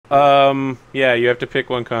Yeah, you have to pick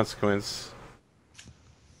one consequence.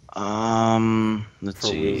 Let's For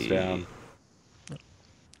lose see. down.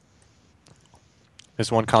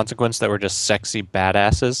 There's one consequence that we're just sexy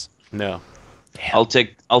badasses. No. I'll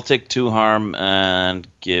take 2 harm and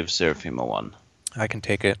give Seraphim a 1. I can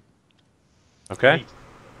take it. Okay.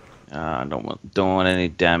 Don't want any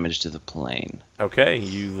damage to the plane. Okay,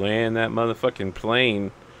 you land that motherfucking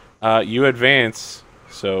plane. You advance,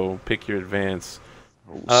 so pick your advance.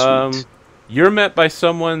 Oh, sweet. You're met by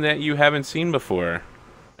someone that you haven't seen before,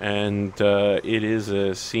 and it is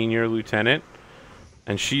a senior lieutenant.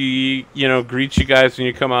 And she, greets you guys when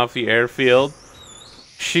you come off the airfield.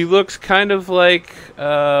 She looks kind of like,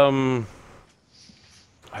 I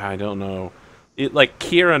don't know, like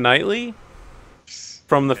Keira Knightley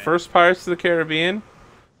from the first Pirates of the Caribbean.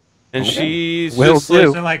 And she's just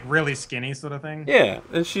So like really skinny sort of thing. yeah,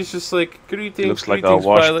 and she's just like, greetings, It looks like a greetings,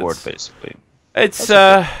 washboard, pilots. basically. It's,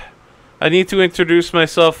 Okay. I need to introduce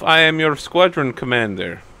myself. I am your squadron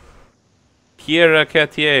commander, Kiera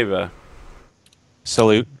Katieva.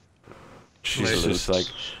 Salute. She's Salute. just like,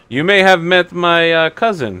 you may have met my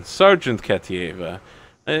cousin, Sergeant Katieva.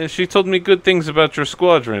 She told me good things about your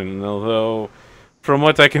squadron, although, from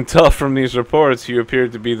what I can tell from these reports, you appear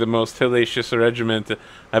to be the most hellacious regiment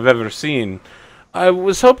I've ever seen. I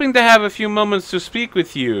was hoping to have a few moments to speak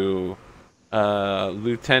with you,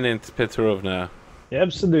 Lieutenant Petrovna.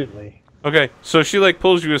 Absolutely. Okay, so she like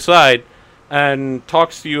pulls you aside and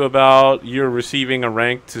talks to you about you're receiving a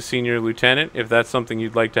rank to senior lieutenant, if that's something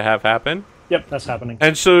you'd like to have happen. Yep, that's happening.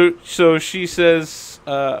 And so she says,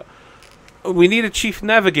 we need a chief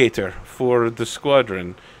navigator for the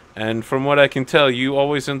squadron, and from what I can tell, you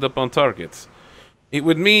always end up on target. It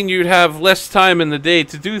would mean you'd have less time in the day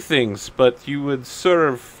to do things, but you would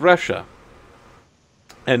serve Russia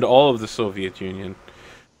and all of the Soviet Union.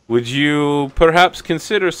 Would you perhaps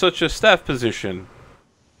consider such a staff position?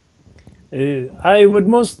 I would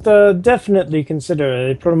most definitely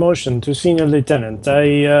consider a promotion to senior lieutenant.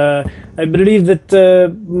 I believe that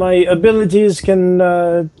my abilities can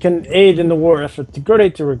aid in the war effort to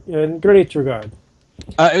great regard.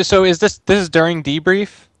 So is this is during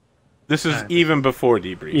debrief? This is even before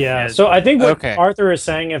debrief. Yeah. So I think what Okay. Arthur is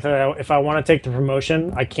saying, if I want to take the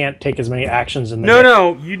promotion, I can't take as many actions in the No, day.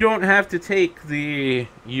 no, you don't have to take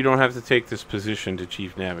this position to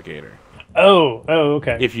chief navigator. Oh,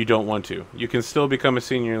 okay. If you don't want to, you can still become a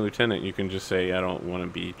senior lieutenant. You can just say, I don't want to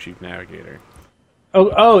be chief navigator.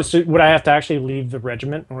 So would I have to actually leave the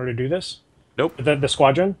regiment in order to do this? Nope. The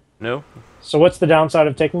squadron? No. So what's the downside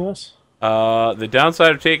of taking this? The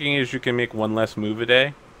downside of taking it is you can make one less move a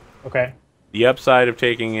day. Okay. The upside of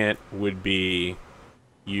taking it would be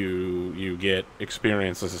you get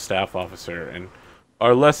experience as a staff officer and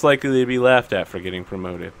are less likely to be laughed at for getting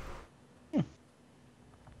promoted.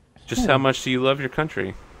 Just how much do you love your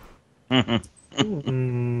country? That's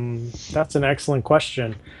an excellent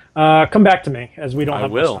question. Come back to me, as we don't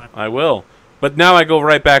have much time. I will. But now I go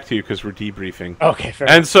right back to you because we're debriefing. Okay, fair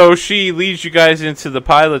And enough. so she leads you guys into the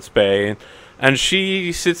pilot's bay, and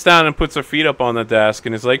she sits down and puts her feet up on the desk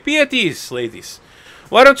and is like, be at ease, ladies.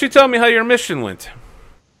 Why don't you tell me how your mission went?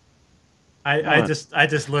 I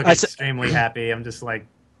just look extremely happy. I'm just like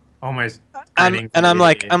almost. grinning I'm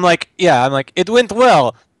like, freely. it went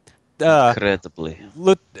well. Incredibly.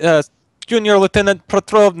 Junior Lieutenant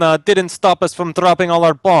Petrovna didn't stop us from dropping all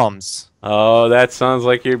our bombs. Oh, that sounds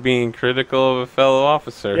like you're being critical of a fellow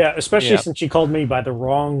officer. Yeah, especially Yeah. since she called me by the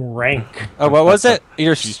wrong rank. Oh, what was it?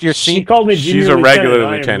 Your She called me She's junior a regular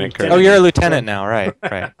I am lieutenant, Kurt. Oh, you're a lieutenant now, right?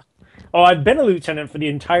 Right. Oh, I've been a lieutenant for the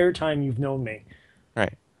entire time you've known me.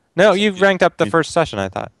 Right. No, you ranked up the first session. I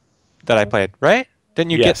thought that I played, right?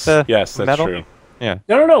 Didn't you Yes, get the yes, that's medal? true. Yeah.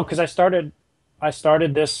 No, because I started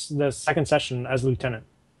the second session as lieutenant.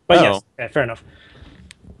 But Oh. yes, yeah, fair enough.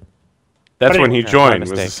 That's But when he anyway. joined, My was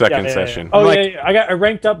the mistake. second Yeah. session. Oh, Like- yeah, I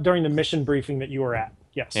ranked up during the mission briefing that you were at.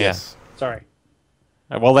 Yes. Yeah. Yes. Sorry.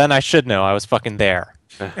 Well, then I should know. I was fucking there.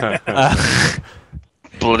 Bloody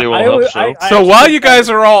well I hope always- so. I So while actually you guys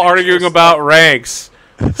thought- are all arguing about ranks,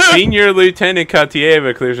 Senior Lieutenant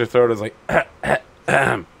Katieva clears her throat and is like,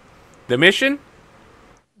 the mission?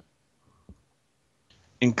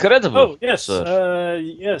 Incredible. Oh, yes. sir.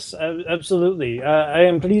 Absolutely. I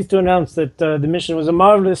am pleased to announce that the mission was a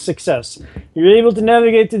marvelous success. You were able to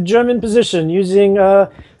navigate the German position using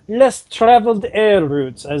less traveled air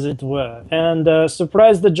routes, as it were, and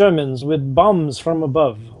surprised the Germans with bombs from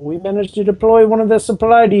above. We managed to deploy one of their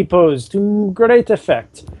supply depots to great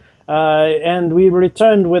effect, and we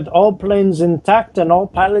returned with all planes intact and all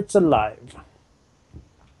pilots alive.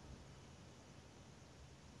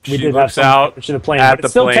 We She did looks have some out damage to the plane, at but the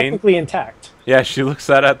it's still plane. technically intact. Yeah, she looks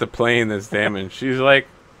out at the plane that's damaged. She's like,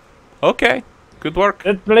 okay, good work.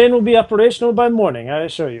 That plane will be operational by morning, I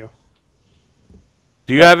assure you.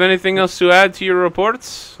 Do you have anything else to add to your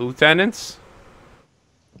reports, lieutenants?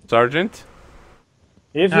 Sergeant?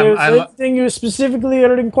 If there's anything you specifically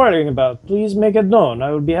are inquiring about, please make it known.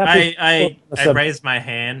 I would be happy. I raised my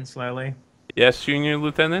hand slowly. Yes, junior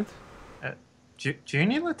lieutenant?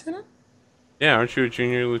 Junior lieutenant? Yeah, aren't you a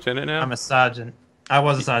junior lieutenant now? I'm a sergeant. I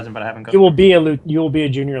was a sergeant, but I haven't got. You will be a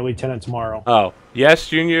junior lieutenant tomorrow. Oh, yes,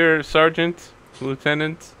 junior sergeant,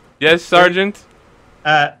 lieutenant. Yes, sergeant.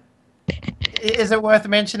 Is it worth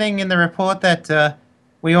mentioning in the report that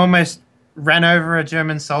we almost ran over a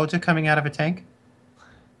German soldier coming out of a tank?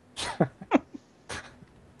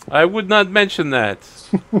 I would not mention that.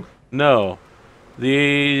 No.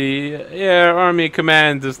 The Air Army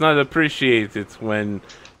Command does not appreciate it when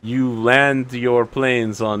you land your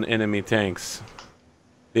planes on enemy tanks.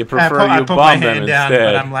 They prefer you bomb them instead.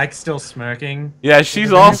 But I'm like still smirking. Yeah,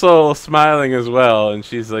 she's also smiling as well, and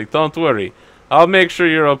she's like, "Don't worry, I'll make sure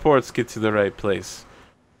your reports get to the right place."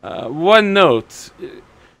 One note.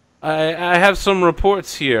 I have some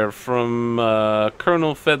reports here from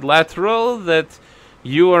Colonel Fedlateral that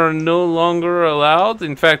you are no longer allowed.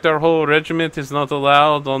 In fact, our whole regiment is not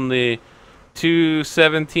allowed on the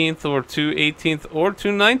 217th or 218th or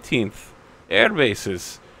 219th air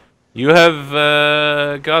bases. You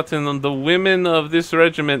have gotten the women of this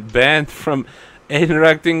regiment banned from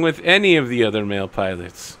interacting with any of the other male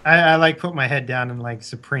pilots. I like put my head down in like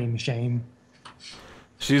supreme shame.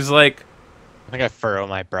 She's like, I think I furrow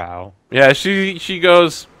my brow. yeah, she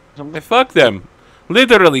goes, fuck them.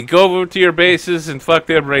 Literally, go over to your bases and fuck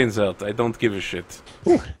their brains out. I don't give a shit.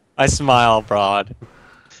 I smile broad.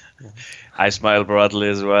 I smile broadly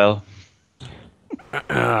as well.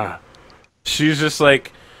 She's just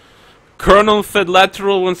like, Colonel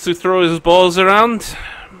Fedlateral wants to throw his balls around.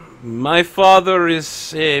 My father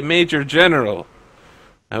is a major general.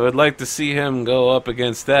 I would like to see him go up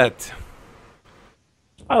against that.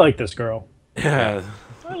 I like this girl. Yeah.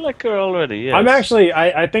 I like her already, yes.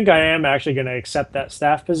 I think I am actually going to accept that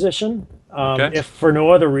staff position. Okay. If for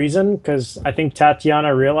no other reason, because I think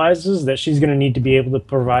Tatiana realizes that she's going to need to be able to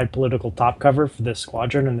provide political top cover for this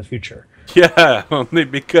squadron in the future. Yeah, only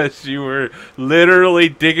because you were literally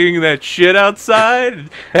digging that shit outside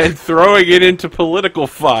and throwing it into political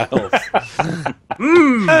files.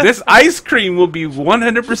 This ice cream will be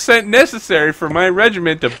 100% necessary for my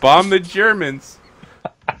regiment to bomb the Germans.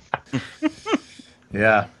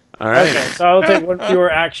 Yeah. All right. Okay, so I'll take one fewer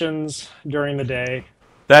actions during the day.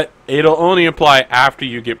 That it'll only apply after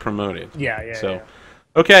you get promoted. Yeah. So,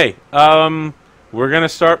 okay. We're gonna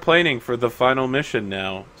start planning for the final mission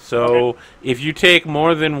now. So, if you take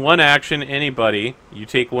more than one action, anybody, you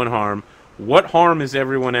take one harm. What harm is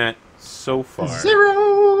everyone at so far?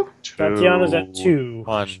 0. Tatiana's at 2.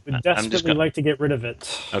 One. She would desperately like to get rid of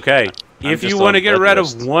it. Okay. If you want to get rid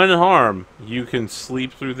of one harm, you can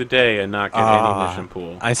sleep through the day and not get any mission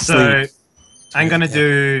pool. I So sleep. I'm gonna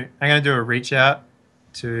do a reach out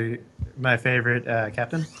to my favorite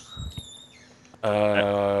captain.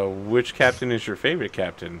 Which captain is your favorite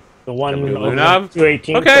captain? The one Lunov?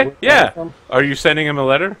 218. Okay, yeah. Are you sending him a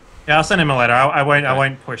letter? Yeah, I'll send him a letter. I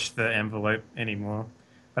won't push the envelope anymore,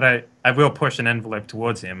 but I will push an envelope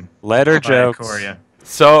towards him. Letter via jokes. courier.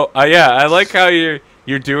 So, yeah, I like how you're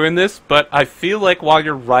doing this, but I feel like while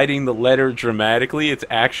you're writing the letter dramatically, it's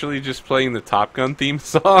actually just playing the Top Gun theme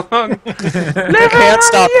song. I can't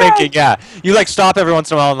stop thinking. Yeah, you like stop every once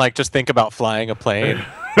in a while and like just think about flying a plane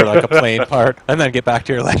or like a plane part, and then get back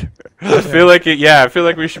to your letter. I feel like I feel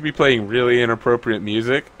like we should be playing really inappropriate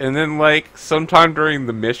music, and then like sometime during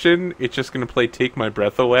the mission, it's just gonna play "Take My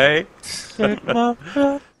Breath Away." Take my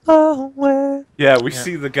breath away. Yeah, we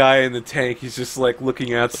see the guy in the tank. He's just like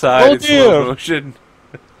looking outside in slow motion.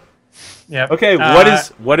 Yeah. Okay,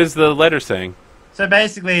 what is the letter saying? So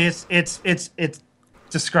basically, it's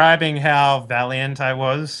describing how valiant I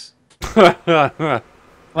was.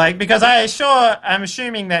 Like, because I'm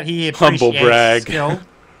assuming that he appreciates Humble brag. skill.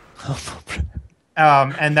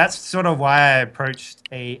 And that's sort of why I approached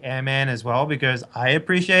a airman as well, because I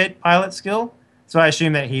appreciate pilot skill. So I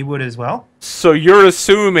assume that he would as well. So you're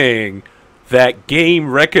assuming that game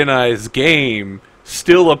recognized game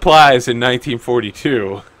still applies in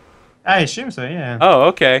 1942. I assume so, yeah. Oh,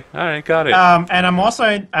 okay. All right, got it. And I'm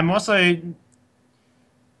also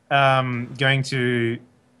going to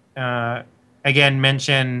again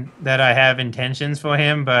mention that I have intentions for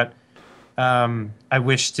him, but I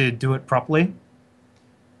wish to do it properly.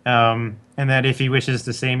 And that if he wishes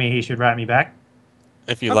to see me, he should write me back.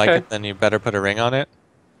 If you like it, then you better put a ring on it.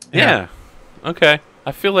 Yeah. Okay.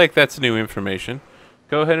 I feel like that's new information.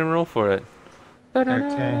 Go ahead and roll for it.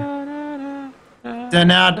 Okay. So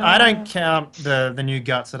now I don't count the new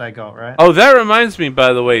guts that I got, right? Oh, that reminds me,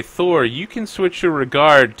 by the way, Thor, you can switch your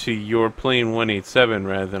regard to your plane 187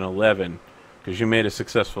 rather than 11, because you made a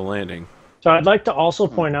successful landing. So I'd like to also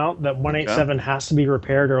point out that 187 has to be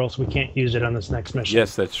repaired, or else we can't use it on this next mission.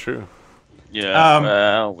 Yes, that's true. Yeah,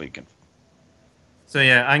 well, we can. So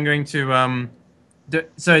yeah, I'm going to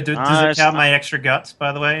does it count my extra guts,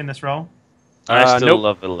 by the way, in this roll? I still nope.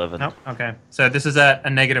 love 11. Nope. Okay. So this is at a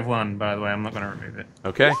 -1, by the way. I'm not going to remove it.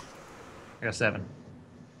 Okay. I got 7.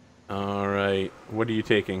 All right. What are you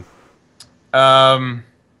taking? I'm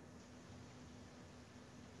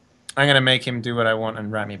going to make him do what I want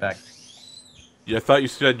and write me back. I thought you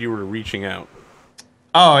said you were reaching out.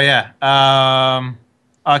 Oh, yeah.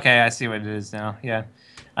 Okay, I see what it is now. Yeah.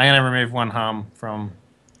 I'm going to remove 1 harm from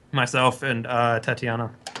myself and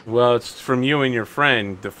Tatiana. Well, it's from you and your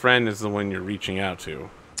friend. The friend is the one you're reaching out to.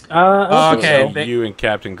 Okay. So you and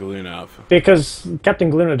Captain Galunov. Because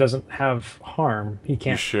Captain Gluna doesn't have harm. He You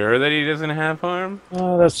can't. sure that he doesn't have harm?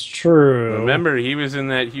 That's true. Remember, he was in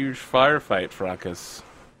that huge firefight, Fracas.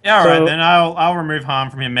 Yeah, all right. So- Then I'll remove harm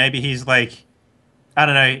from him. Maybe he's like, I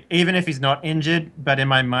don't know, even if he's not injured, but in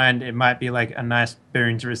my mind, it might be like a nice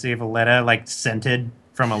boon to receive a letter, like scented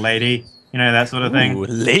from a lady. You know, that sort of thing. Ooh,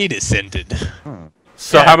 lady scented.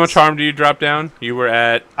 So Yeah, how much harm do you drop down? You were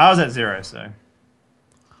at... I was at 0, so.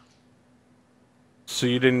 So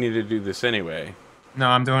you didn't need to do this anyway. No,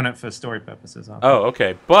 I'm doing it for story purposes. Oh,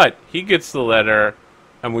 okay. But he gets the letter,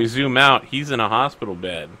 and we zoom out. He's in a hospital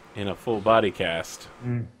bed in a full body cast.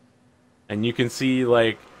 Mm. And you can see,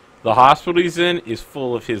 like, the hospital he's in is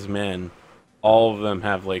full of his men. All of them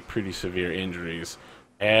have, like, pretty severe injuries.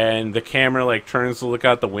 And the camera, like, turns to look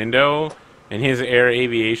out the window, and his air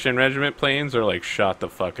aviation regiment planes are, like, shot the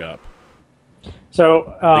fuck up.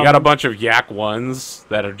 So They got a bunch of Yak 1s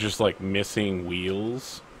that are just, like, missing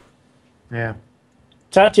wheels. Yeah.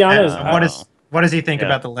 Tatiana's. And what does he think Yeah.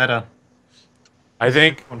 about the letter? I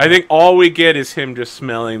think all we get is him just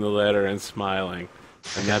smelling the letter and smiling.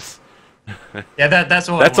 And that's Yeah, that's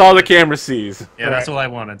all. that's I all the wanted. camera sees. Yeah, that's all I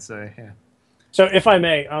wanted. So yeah. So if I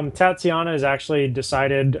may, Tatiana has actually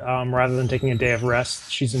decided, rather than taking a day of rest,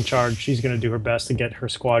 she's in charge. She's going to do her best to get her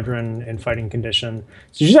squadron in fighting condition.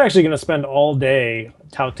 So she's actually going to spend all day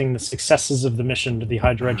touting the successes of the mission to the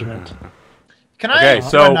Hydra Regiment. Can I Okay, do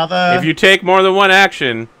so another? if you take more than 1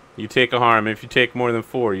 action, you take a harm. If you take more than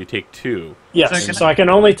 4, you take 2. Yes, So I can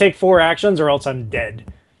only take 4 actions or else I'm dead.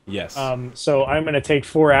 Yes. So I'm going to take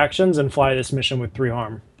 4 actions and fly this mission with 3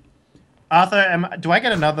 harm. Arthur, do I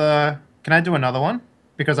get another? Can I do another one?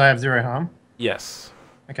 Because I have 0 harm. yes.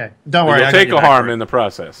 Okay, don't But worry. you'll I got take you a back, harm bro. in the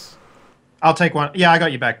process. I'll take one. Yeah, I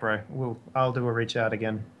got you back, bro. I'll do a reach out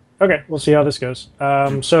again. Okay, we'll see how this goes.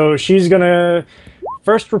 So she's going to...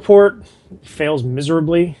 First report fails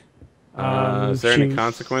miserably. Is there any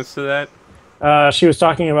consequence to that? She was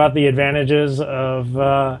talking about the advantages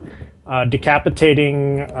of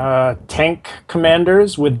decapitating tank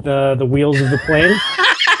commanders with the wheels of the plane.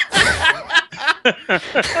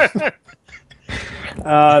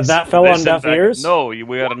 That fell on Listen deaf back. ears. No,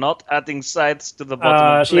 we are not adding sides to the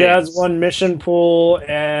bottom of She has planes. 1 mission pool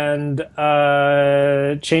and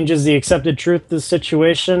changes the accepted truth of the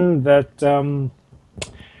situation that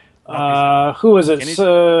who was it?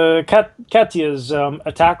 Katya's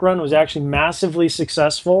attack run was actually massively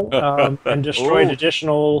successful and destroyed Ooh.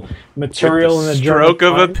 additional material in With the the German stroke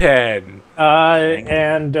of a line. pen.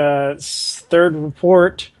 And third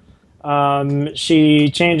report, she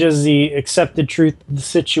changes the accepted truth of the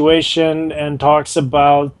situation and talks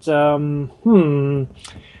about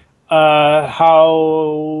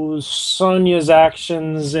how Sonia's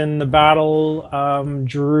actions in the battle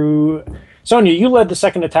drew. Sonia, you led the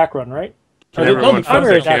second attack run, right? Can Or the- everyone the flip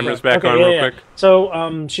primary their attack cameras run. back on real quick?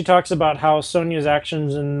 So she talks about how Sonia's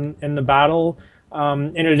actions in the battle,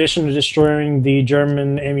 in addition to destroying the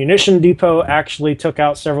German ammunition depot, actually took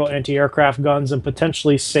out several anti-aircraft guns and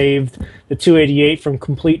potentially saved the 288 from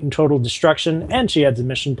complete and total destruction. And she adds a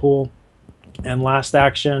mission pool. And last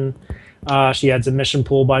action, she adds a mission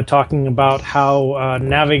pool by talking about how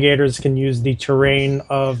navigators can use the terrain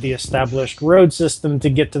of the established road system to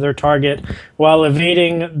get to their target while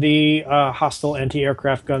evading the hostile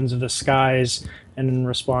anti-aircraft guns of the skies, and in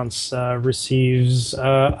response receives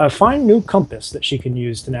a fine new compass that she can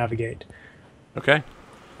use to navigate. Okay.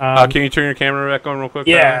 Can you turn your camera back on real quick?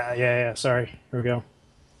 Yeah. Sorry. Here we go.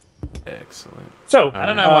 Tyler? Excellent. So, I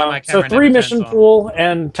don't know why my so camera 3 never mission turns on. pool,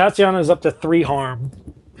 and Tatiana is up to 3 harm.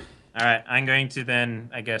 All right, I'm going to then,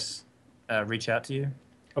 I guess, reach out to you.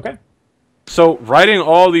 Okay. So writing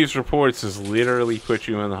all these reports has literally put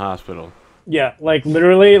you in the hospital. Yeah, like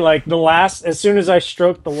literally, like the last. As soon as I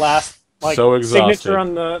stroked the last like So exhausted. signature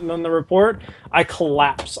on the report, I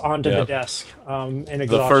collapse onto the Yep. desk. In The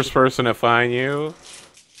exhaustion. first person to find you.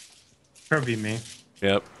 Probably me.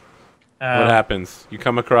 Yep. What happens? You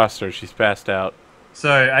come across her. She's passed out.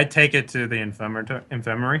 So I take it to the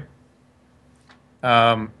infirmary.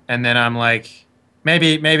 And then I'm like,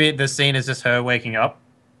 maybe the scene is just her waking up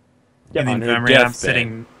in the on her infirmary, and I'm deathbed.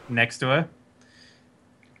 sitting next to her,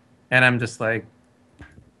 and I'm just like,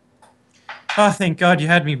 oh, thank God you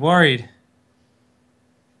had me worried.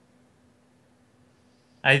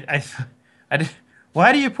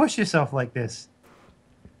 Why do you push yourself like this?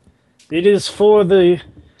 It is for the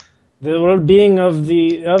well-being of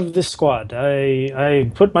the squad.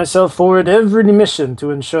 I put myself forward every mission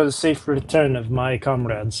to ensure the safe return of my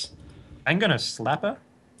comrades. I'm gonna slap her.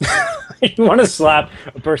 You want to slap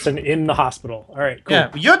a person in the hospital? All right, cool. Yeah,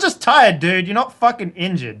 but you're just tired, dude. You're not fucking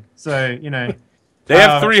injured. So, you know. They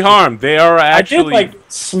have 3 harm. They are actually. I did like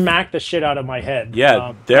smack the shit out of my head.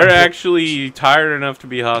 Yeah, they're actually tired enough to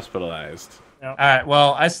be hospitalized. All right.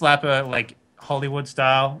 Well, I slap her like Hollywood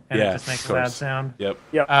style, and Yeah, it just makes of a loud course. sound. Yep.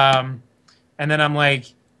 And then I'm like,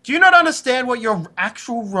 "Do you not understand what your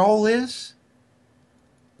actual role is?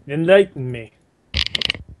 Enlighten me.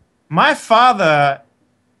 My father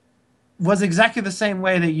was exactly the same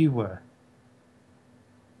way that you were.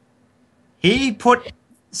 He put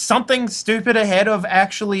something stupid ahead of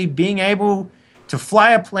actually being able to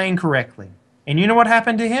fly a plane correctly. And you know what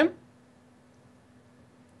happened to him?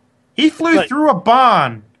 He flew Like- through a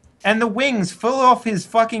barn, and the wings flew off his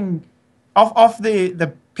fucking off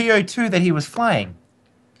the PO2 that he was flying.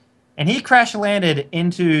 And he crash landed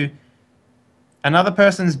into another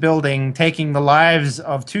person's building, taking the lives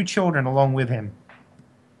of 2 children along with him.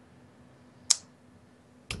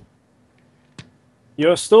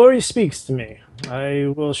 Your story speaks to me.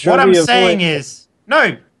 I will surely What I'm avoid... saying is,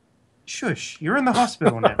 no, shush, you're in the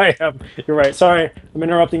hospital now. I am. You're right. Sorry, I'm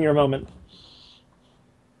interrupting your moment.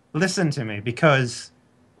 Listen to me, because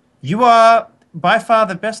you are by far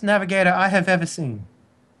the best navigator I have ever seen.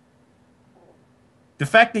 The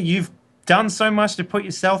fact that you've done so much to put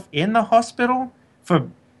yourself in the hospital for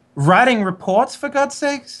writing reports, for God's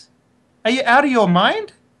sakes? Are you out of your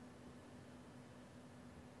mind?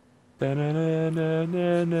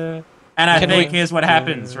 Da-na-na-na-na-na. And I Can think we- here's what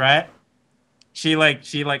happens, right? She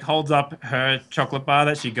holds up her chocolate bar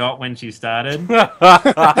that she got when she started. And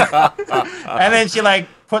then she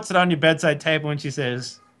puts it on your bedside table and she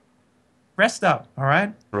says, "Rest up, all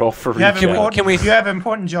right? Roll for You have reflex. important, you have an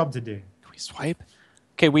important job to do." Can we swipe?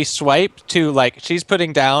 Okay, we swipe to she's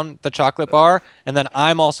putting down the chocolate bar, and then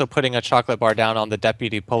I'm also putting a chocolate bar down on the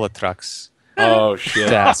deputy Politruck's Oh shit!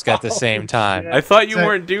 desk at the same time. I thought you So-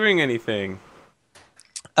 weren't doing anything.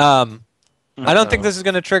 I don't think this is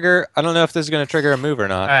gonna trigger. I don't know if this is gonna trigger a move or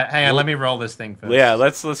not. All right, hang on. Let me roll this thing first. Yeah,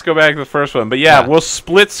 let's go back to the first one. But yeah, Yeah. we'll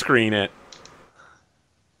split screen it.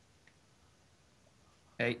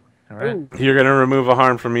 8. All right. You're gonna remove a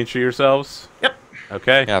harm from each of yourselves. Yep.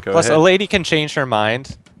 Okay. Yeah. Go Plus, ahead. a lady can change her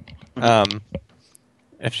mind,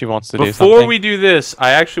 if she wants to do Before something. we do this,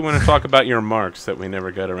 I actually want to talk about your marks that we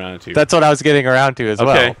never got around to. That's what I was getting around to as well.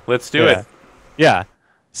 okay. Let's do Yeah. it. Yeah.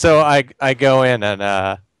 So I go in and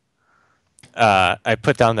I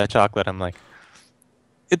put down the chocolate. I'm like,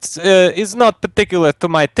 it's not particular to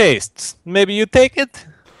my tastes. Maybe you take it.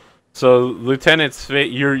 So, Lieutenant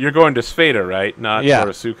Sveda, you're going to Sveda, right? Not Yeah.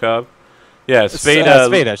 Borisukov. Yeah, Sveda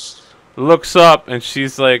Sveda. looks up and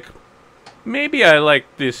she's like, "Maybe I like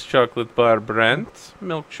this chocolate bar, Brent.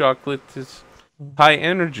 Milk chocolate is high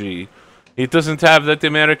energy. It doesn't have that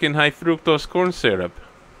American high fructose corn syrup."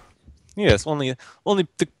 Yes, only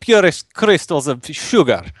the purest crystals of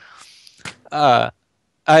sugar. I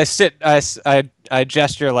sit. I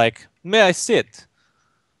gesture like, "May I sit?"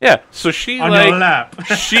 Yeah, so she On your lap.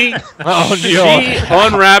 she Oh, she no.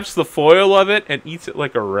 unwraps the foil of it and eats it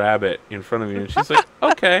like a rabbit in front of you, and she's like,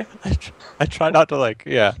 "Okay." I try not to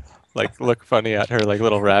look funny at her like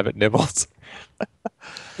little rabbit nibbles.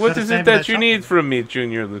 What the is same it as that that you need chocolate. from me,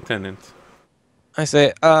 Junior Lieutenant? I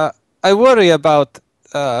say, I worry about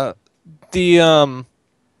the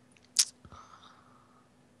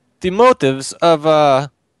motives of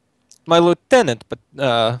my lieutenant,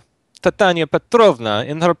 Titania Petrovna,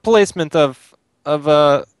 in her placement of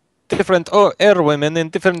different air women in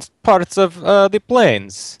different parts of the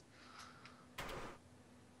planes.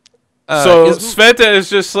 So Sveta is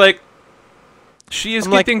just like, she is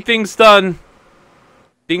I'm like- getting things done.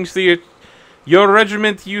 Things that your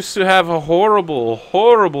regiment used to have a horrible,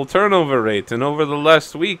 horrible turnover rate, and over the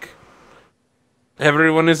last week,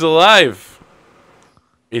 everyone is alive.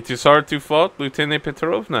 It is hard to fault Lieutenant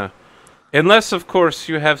Petrovna. Unless, of course,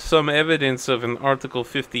 you have some evidence of an Article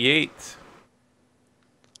 58.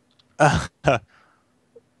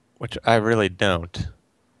 Which I really don't,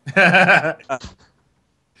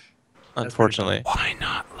 unfortunately. Why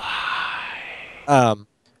not lie?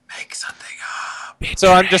 Make something up.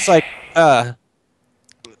 So I'm just like,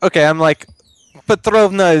 okay, I'm like,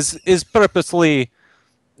 Petrovna is purposely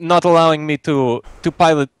not allowing me to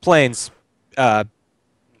pilot planes, to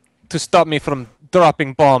stop me from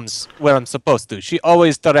dropping bombs where I'm supposed to. She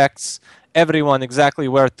always directs everyone exactly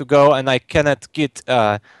where to go, and I cannot get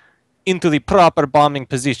into the proper bombing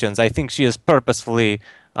positions. I think she is purposefully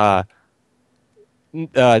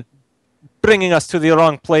bringing us to the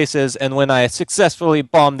wrong places, and when I successfully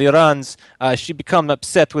bomb the runs, she becomes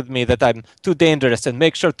upset with me that I'm too dangerous and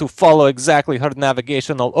make sure to follow exactly her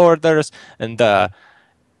navigational orders, and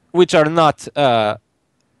which are not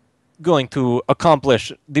going to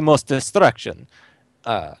accomplish the most destruction.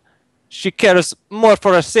 She cares more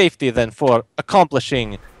for her safety than for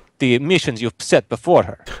accomplishing the missions you've set before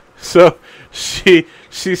her. So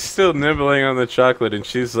she's still nibbling on the chocolate, and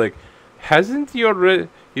she's like, "Hasn't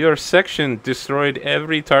your section destroyed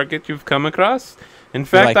every target you've come across? In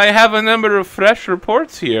fact, I have a number of fresh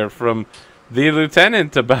reports here from the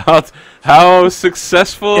lieutenant about how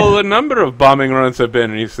successful a number of bombing runs have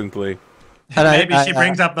been recently." And Maybe she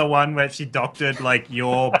brings up the one where she doctored like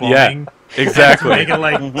your bombing. Yeah, To exactly. make it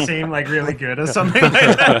like seem like really good or something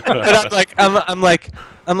like that. But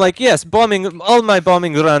I'm like, yes, bombing. All my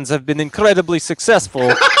bombing runs have been incredibly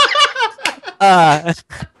successful. I'm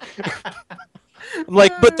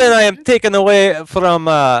like, but then I am taken away from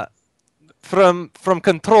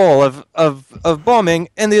control of bombing,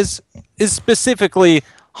 and is specifically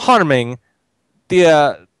harming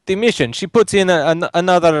the mission. She puts in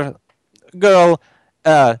another girl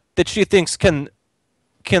that she thinks can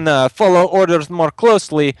follow orders more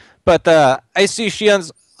closely, but I see she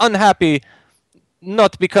is unhappy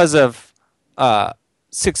not because of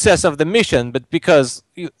success of the mission, but because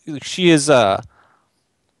she is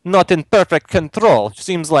not in perfect control.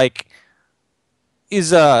 Seems like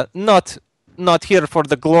is not here for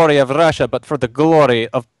the glory of Russia, but for the glory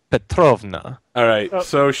of Petrovna. All right.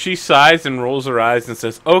 So she sighs and rolls her eyes and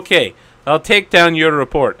says, "Okay, I'll take down your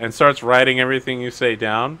report," and starts writing everything you say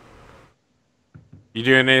down. You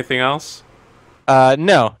doing anything else?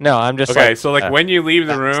 No, I'm just Okay, like, so like when you leave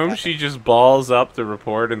the room, she just balls up the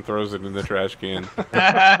report and throws it in the trash can.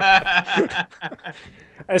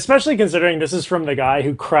 Especially considering this is from the guy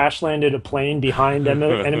who crash landed a plane behind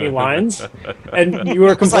enemy lines, and you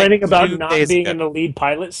were complaining about 2 not days being ago. in the lead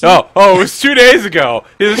pilot seat. Oh, it was 2 days ago.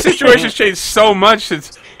 The situation's changed so much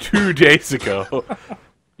since 2 days ago.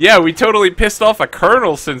 Yeah, we totally pissed off a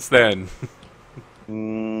colonel since then.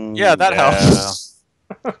 yeah, that helps.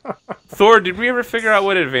 Thor, did we ever figure out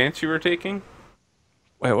what advance you were taking?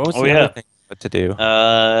 Wait, what was Oh, the yeah. other thing to do?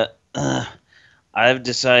 I've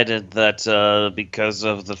decided that because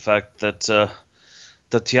of the fact that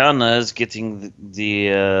Tatiana is getting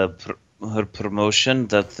her promotion,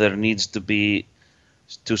 that there needs to be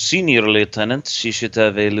to senior lieutenant. She should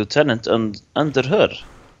have a lieutenant under her,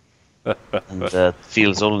 and that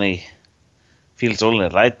feels only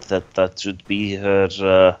right that should be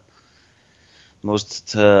her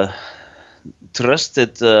most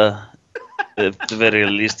trusted, at the very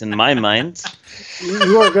least in my mind.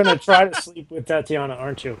 You are going to try to sleep with Tatiana,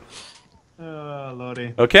 aren't you? Oh,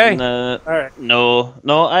 lordy. Okay. All right. No,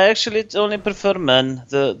 I actually only prefer men.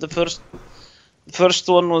 The first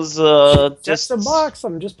one was Just a box.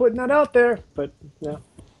 I'm just putting that out there. But yeah.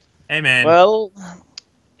 Hey, man. well,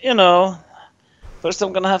 you know, first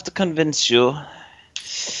I'm gonna have to convince you.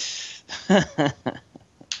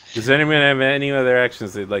 Does anyone have any other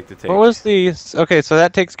actions they'd like to take? What was the... Okay, so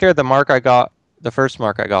that takes care of the mark I got, the first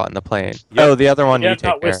mark I got in the plane. Yep. Oh, the other one You you have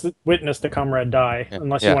take not care. witnessed the comrade die, Yeah.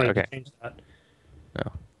 unless Yeah, you wanted okay. to change that.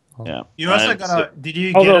 Yeah. You also I'm gotta. Did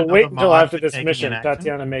you get Although, another wait until mark after for this taking mission. an action?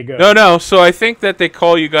 Tatiana may go. No. So I think that they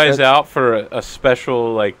call you guys out for a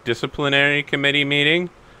special like disciplinary committee meeting,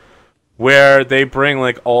 where they bring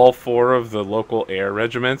like all 4 of the local air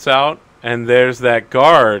regiments out, and there's that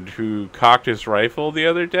guard who cocked his rifle the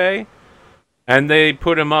other day, and they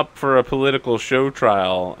put him up for a political show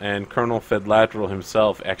trial, and Colonel Fedlateral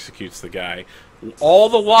himself executes the guy, all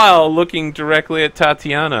the while looking directly at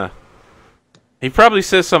Tatiana. He probably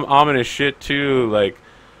says some ominous shit too, like,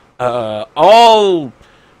 all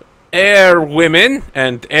air women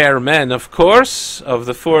and airmen, of course, of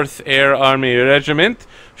the 4th Air Army Regiment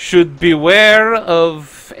should beware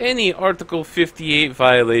of any Article 58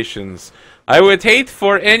 violations. I would hate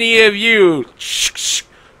for any of you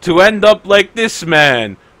to end up like this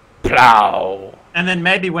man. Plow. And then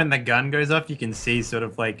maybe when the gun goes off, you can see sort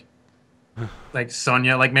of like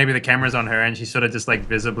Sonya, like maybe the camera's on her and she sort of just like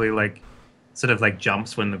visibly like sort of like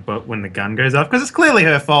jumps when the gun goes off, because it's clearly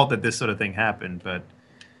her fault that this sort of thing happened. But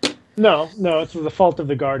No, it's the fault of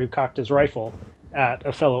the guard who cocked his rifle at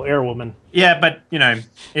a fellow airwoman. yeah, but you know,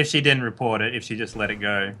 if she didn't report it, if she just let it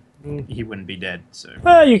go, he wouldn't be dead. So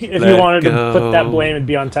If you Let wanted to go. put that blame, it'd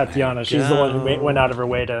be on Tatiana. She's the one who went out of her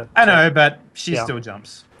way to. I know, but she Yeah. still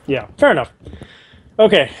jumps. Yeah, fair enough.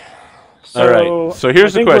 Okay. So, All right. So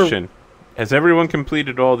here's I the think we're- question: has everyone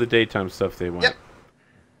completed all the daytime stuff they want? Yep.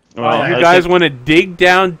 Well, You I guys think- want to dig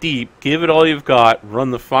down deep, give it all you've got,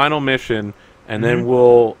 run the final mission, and then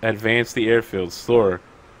we'll advance the airfields. Thor,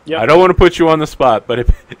 Yep. I don't want to put you on the spot, but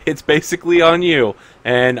it's basically on you.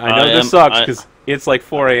 And I know this sucks because it's like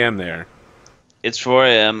 4 a.m. there. It's 4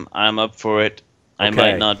 a.m. I'm up for it. I Okay.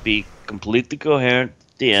 might not be completely coherent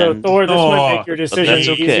at the So end. Thor, this might Oh, make your but decision that's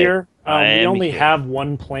okay. easier. I We am only here. have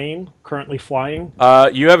one plane currently flying.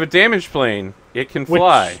 You have a damaged plane. It can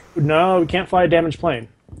fly. No, we can't fly a damaged plane.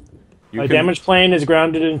 You A can- damaged plane is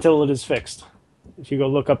grounded until it is fixed. If you go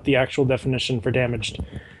look up the actual definition for damaged,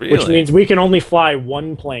 which Really? means we can only fly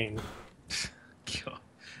one plane.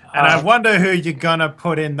 And I wonder who you're gonna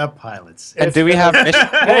put in the pilots. And do we have mission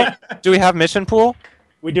pool? Do we have mission pool?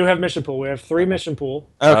 We do have mission pool. We have 3 mission pool.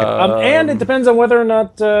 Okay. And it depends on whether or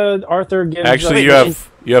not Arthur gives. Actually,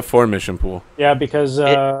 you have 4 mission pool. Yeah, because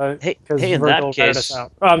hey, in that Virgil ratted case- us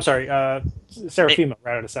out. Oh, I'm sorry. Seraphima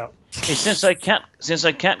ratted us out. Hey, since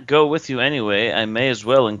I can't go with you anyway, I may as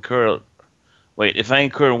well incur. Wait, if I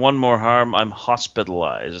incur one more harm, I'm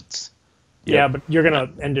hospitalized. Yeah, but you're gonna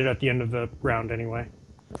end it at the end of the round anyway.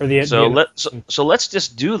 Or the So the end. let's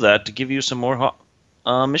just do that to give you some more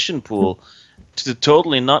mission pool to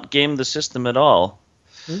totally not game the system at all.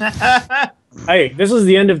 Hey, this is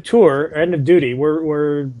the end of tour, end of duty.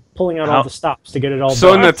 We're pulling out all How- the stops to get it all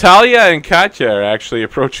So done. Natalia and Katya are actually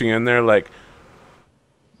approaching, and they're like,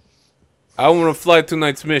 "I want to fly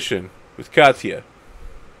tonight's mission with Katya.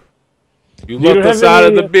 You don't left us have out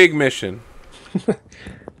of any- the big mission."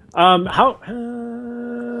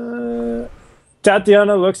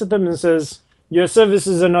 Tatiana looks at them and says, "Your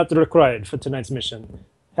services are not required for tonight's mission.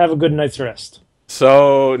 Have a good night's rest."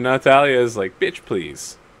 So Natalia is like, "Bitch,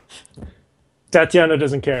 please." Tatiana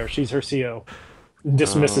doesn't care. She's her CO.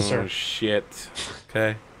 Dismisses Oh her. shit.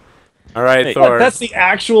 Okay. All right, Hey, Thor. That's the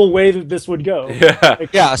actual way that this would go. Yeah. Like,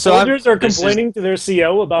 Yeah, so I'm- soldiers are this is- complaining to their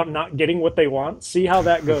CO about not getting what they want. See how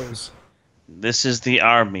that goes. This is the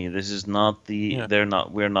army. This is not the. Yeah. They're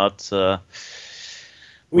not. We're not. We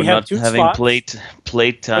We're have not 2 having slots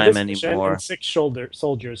plate for time this mission anymore. and 6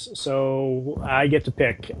 soldiers. So I get to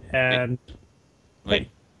pick. And Wait.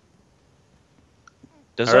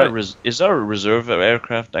 Does All our right. is our reserve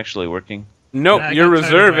aircraft actually working? Nope, I your got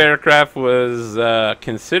reserve totally- aircraft was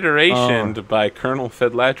considerationed by Colonel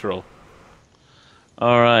Fedlateral.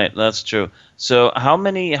 All right, that's true. So, how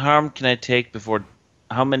many harm can I take before?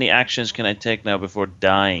 How many actions can I take now before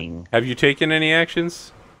dying? Have you taken any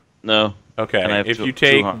actions? No. Okay, And I have if two- you two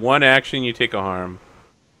take harm. 1 action, you take a harm.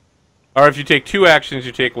 Or if you take 2 actions,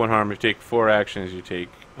 you take 1 harm. If you take 4 actions, you take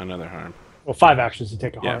another harm. well, 5 actions to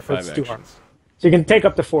take a Yeah, harm. 5 It's 2 actions. harms. So you can take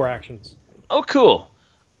up to 4 actions. Oh, cool.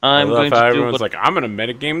 I I'm love going how to do everyone's what, like, I'm going to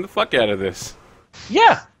metagame the fuck out of this.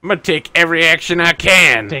 yeah. I'm going to take every action I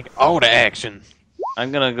can. take all the action.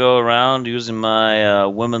 I'm gonna go around using my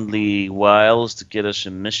womanly wiles to get us a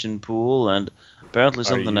mission pool and apparently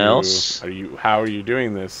something else. How are you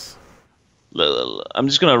doing this? I'm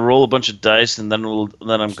just gonna roll a bunch of dice and then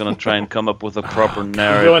I'm gonna try and come up with a proper You're going the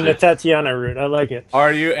narrative. Tatiana route. I like it.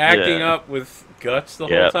 Are you acting Yeah. up with guts the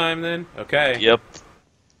whole Yep. time then? Okay. Yep.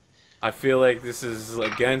 I feel like this is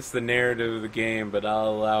against the narrative of the game, but I'll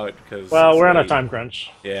allow it because. Well, we're on a time crunch.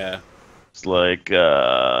 Yeah. It's like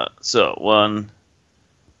so one.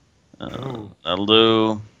 I'll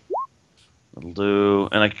do,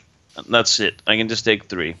 and that's it. I can just take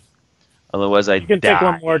 3. Otherwise, I You can die. take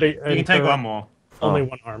one more. You can take one more. Only Oh.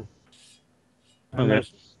 1 harm. Okay.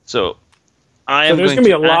 So, I So am there's going going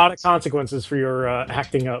to be a to lot of act- consequences for your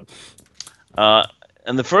acting up.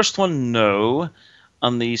 And the first one, no.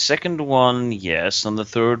 On the second one, yes. On the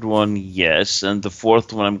third one, yes. And the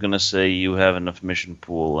fourth one, I'm gonna say you have enough mission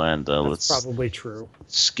pool, and That's let's probably true.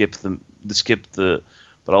 skip the.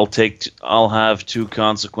 But I'll have 2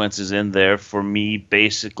 consequences in there for me,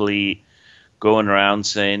 basically going around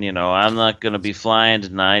saying, I'm not gonna be flying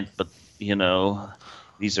tonight, but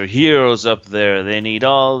these are heroes up there. They need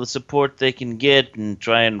all the support they can get, and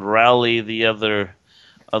try and rally the other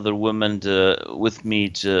women with me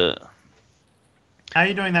to. How are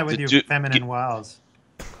you doing that with To your do- feminine wiles?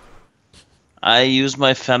 I use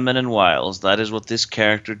my feminine wiles. That is what this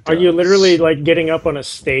character does. Are you literally like getting up on a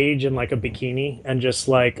stage in like a bikini and just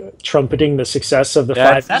like trumpeting the success of the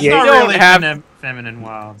That's- That's 5 not don't really have- feminine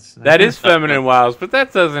wilds. That is feminine wiles, but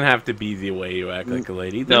that doesn't have to be the way you act like a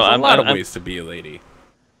lady. There's a I'm- lot of I'm- ways to be a lady.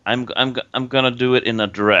 I'm gonna do it in a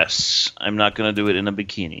dress. I'm not gonna do it in a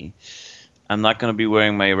bikini. I'm not gonna be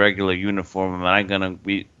wearing my regular uniform. I'm gonna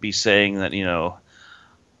be saying that, you know,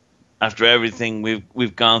 after everything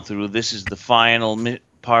we've gone through, this is the final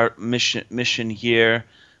mission here.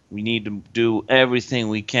 We need to do everything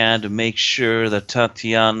we can to make sure that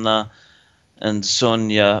Tatiana and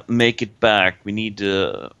Sonia make it back. We need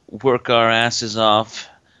to work our asses off.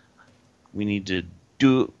 We need to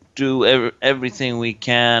do everything we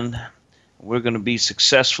can. We're going to be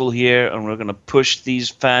successful here, and we're going to push these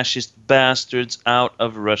fascist bastards out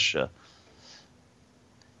of Russia.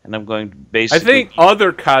 And I'm going to I basically... think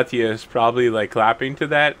other Katya is probably like clapping to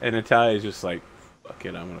that, and Natalia's just like, fuck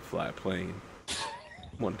it, I'm gonna fly a plane. I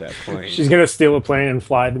want that plane. She's gonna steal a plane and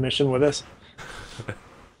fly the mission with us.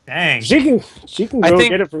 Dang. She can I go think-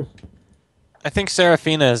 get it from. I think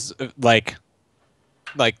Seraphina is like,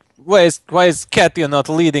 why is Katya not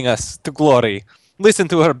leading us to glory? Listen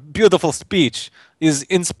to her beautiful speech. Is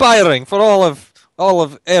inspiring for all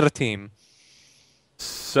of Air Team.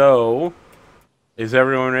 So, is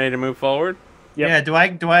everyone ready to move forward? Yep. Yeah,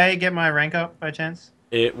 do I get my rank up by chance?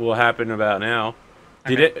 It will happen about now.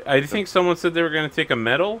 Did Okay. it? I think someone said they were going to take a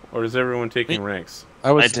medal, or is everyone taking ranks?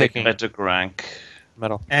 I was I taking took rank.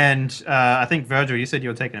 medal. And I think Virgil, you said you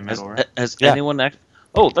were taking a medal, right? Has Yeah. anyone...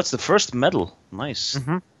 Oh, that's the first medal. Nice.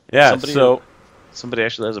 Yeah. Somebody- So, Somebody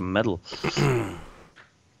actually has a medal.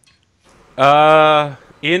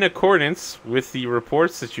 in accordance with the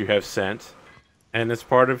reports that you have sent, and as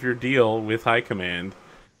part of your deal with High Command,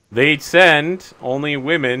 they send only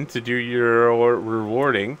women to do your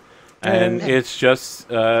rewarding, and it's just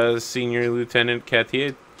Senior Lieutenant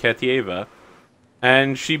Katieva.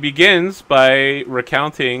 And she begins by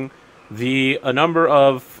recounting a number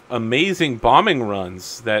of amazing bombing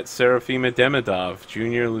runs that Serafima Demidov,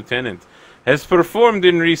 Junior Lieutenant, has performed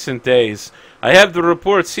in recent days. I have the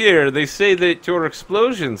reports here. They say that your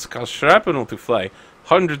explosions cause shrapnel to fly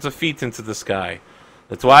hundreds of feet into the sky.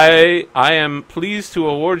 That's why I am pleased to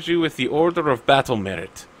award you with the Order of Battle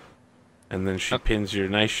Merit. And then she pins your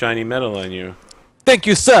nice shiny medal on you. Thank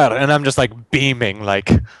you, sir. And I'm just like beaming, like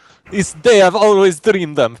this day I've always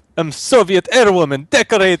dreamed of. I'm Soviet airwoman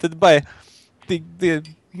decorated by the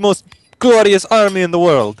most glorious army in the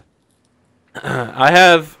world. I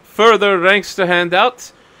have further ranks to hand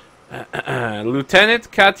out.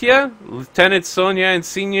 Lieutenant Katya, Lieutenant Sonia, and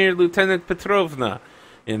Senior Lieutenant Petrovna,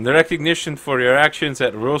 in recognition for your actions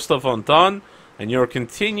at Rostov-on-Don and your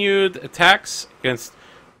continued attacks against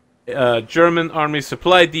German army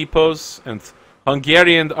supply depots and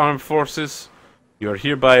Hungarian armed forces, you are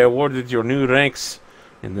hereby awarded your new ranks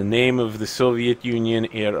in the name of the Soviet Union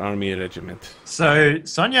Air Army Regiment. So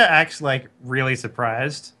Sonia acts like really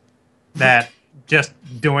surprised that just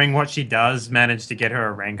doing what she does managed to get her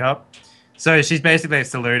a rank up. So she's basically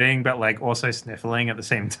saluting, but like also sniffling at the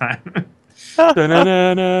same time.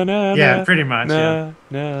 Yeah, pretty much.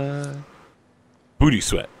 Yeah. Booty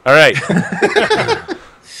sweat. All right.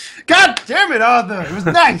 God damn it, Arthur! It was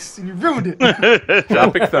nice, and you ruined it.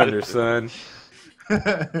 Tropic Thunder, son.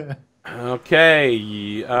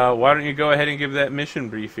 Okay. Why don't you go ahead and give that mission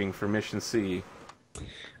briefing for Mission C?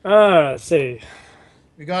 Let's see.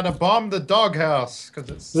 We gotta bomb the doghouse because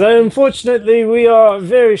it's. So unfortunately, we are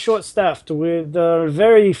very short-staffed with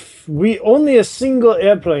we only a single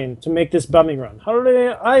airplane to make this bombing run.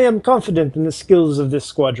 However, I am confident in the skills of this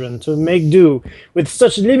squadron to make do with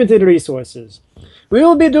such limited resources. We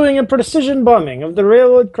will be doing a precision bombing of the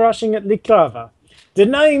railroad crossing at Likrava.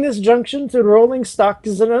 Denying this junction to rolling stock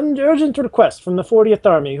is an urgent request from the 40th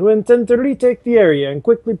Army, who intend to retake the area and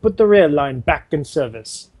quickly put the rail line back in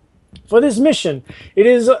service. For this mission, it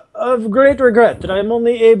is of great regret that I am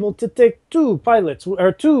only able to take two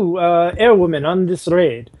airwomen on this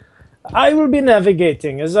raid. I will be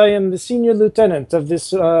navigating, as I am the senior lieutenant of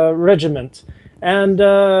this regiment, and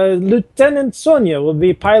Lieutenant Sonia will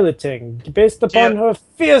be piloting, based upon her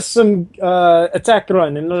fearsome attack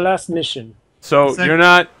run in the last mission. So So- you're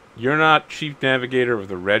not chief navigator of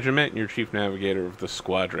the regiment. You're chief navigator of the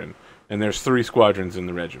squadron, and there's 3 squadrons in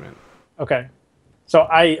the regiment. Okay. So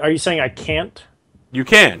are you saying I can't? You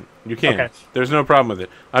can. Okay. There's no problem with it.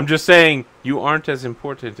 I'm just saying you aren't as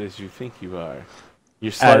important as you think you are.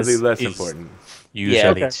 You're slightly As less is important. Usually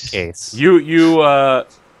Okay. the case. You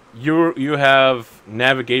have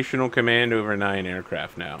navigational command over 9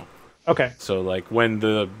 aircraft now. Okay. So like when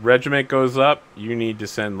the regiment goes up, you need to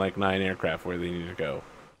send like 9 aircraft where they need to go.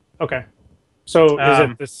 Okay. So is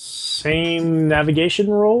Um, it the same navigation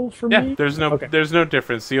roll for Yeah, me? there's no Okay.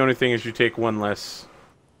 difference. The only thing is you take one less,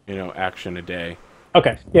 action a day.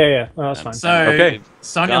 Okay. Yeah, yeah. Oh, that's fine. So Okay.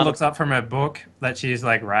 Sonia Got it. looks up from her book that she's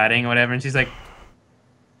like writing or whatever, and she's like,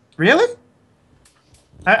 "Really?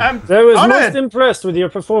 I'm I was honored." most impressed with your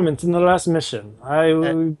performance in the last mission. I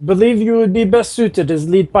believe you would be best suited as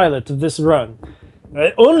lead pilot of this run.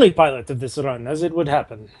 Only pilot of this run, as it would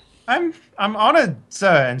happen. I'm honored,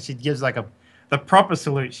 sir. And she gives like the proper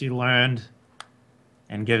salute she learned,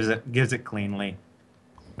 and gives it cleanly.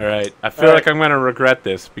 All right. I feel like I'm going to regret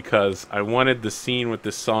this because I wanted the scene with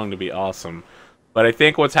this song to be awesome. But I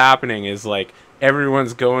think what's happening is like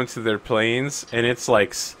everyone's going to their planes and it's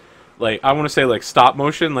like I want to say like stop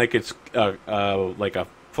motion, like it's like a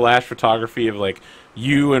flash photography of like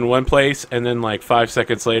you in one place and then like 5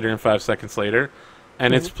 seconds later and 5 seconds later.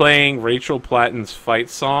 And it's playing Rachel Platten's fight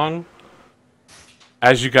song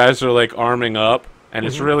as you guys are like arming up. And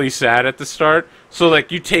it's really sad at the start. So,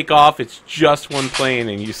 like, you take off, it's just one plane,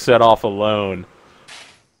 and you set off alone.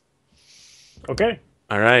 Okay.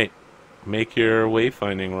 All right. Make your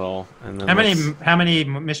wayfinding roll. And then How many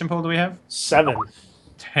mission pool do we have? 7.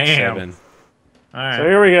 Damn. 7. All right. So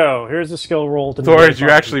here we go. Here's the skill roll. To Thor, did you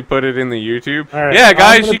actually put it in the YouTube? All right. Yeah,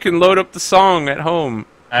 guys, gonna- you can load up the song at home.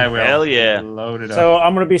 I will. Hell yeah. Load it up. So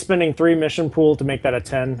I'm going to be spending 3 mission pool to make that a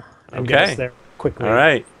 10 and get Okay. us there quickly. All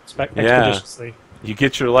right. Expeditiously. You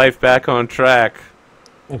get your life back on track.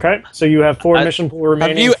 Okay. So you have 4 mission pool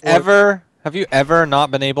remaining. Have you ever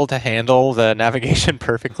not been able to handle the navigation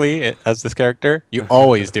perfectly as this character? You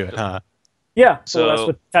always do it, huh? Yeah. So So- that's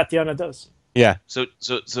what Tatiana does. Yeah. So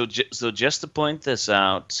just to point this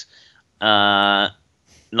out, not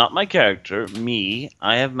my character, me.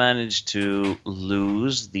 I have managed to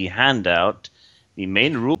lose the handout, the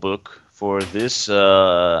main rulebook for this.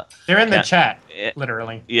 They're in the Yeah. chat, Eh,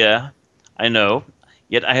 literally. Yeah, I know.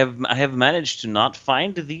 Yet I have managed to not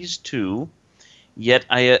find these two. Yet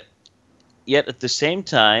yet at the same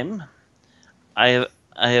time, I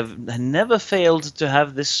have never failed to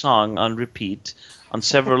have this song on repeat on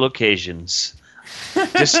several occasions.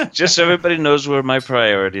 Just so everybody knows where my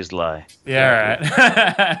priorities lie. Yeah,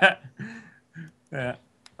 right. Yeah.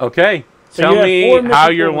 Okay. So Tell you have me 4 mission how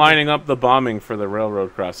you're pools. lining up the bombing for the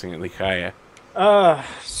railroad crossing at Likaya.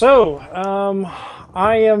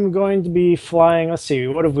 I am going to be flying. Let's see,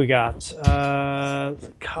 what have we got?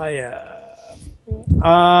 Kaya.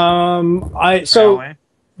 Railway.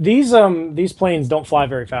 These planes don't fly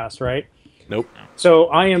very fast, right? Nope. So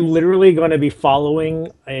I am literally going to be following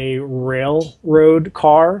a railroad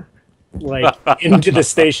car like into the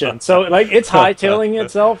station. So like it's hightailing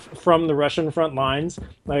itself from the Russian front lines.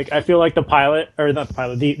 Like I feel like the pilot or not the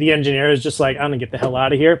pilot, the engineer is just like, I'm gonna get the hell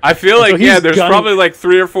out of here. I feel And like, so he's there's gunning- probably like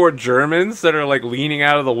 3 or 4 Germans that are like leaning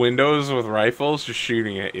out of the windows with rifles just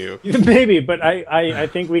shooting at you. Maybe, but I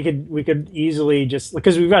think we could easily just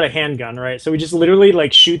because we've got a handgun, right? So we just literally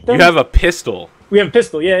like shoot them. You have a pistol. We have a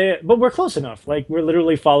pistol, yeah, but we're close enough. Like we're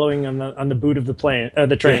literally following on the boot of the train,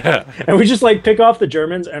 Yeah. and we just like pick off the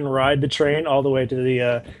Germans and ride the train all the way to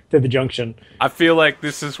the junction. I feel like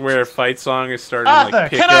this is where Fight Song is starting to Arthur, like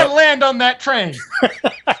pick can I up. land on that train?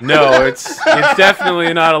 No, it's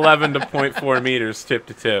definitely not 11.4 meters tip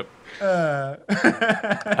to tip. All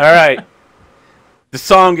right. The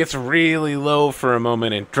song gets really low for a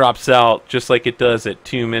moment and drops out just like it does at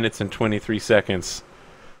 2 minutes and 23 seconds.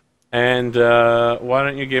 And why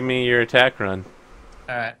don't you give me your attack run?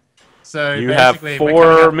 All right. So You have basically,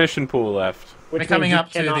 4 mission pool left. We're Which coming means you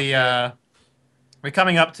up to cannot the we're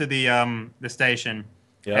coming up to the station,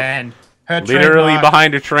 Yep. and her Literally trademark,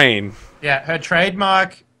 behind a train. yeah, her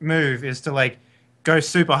trademark move is to like go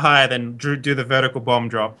super high, then do the vertical bomb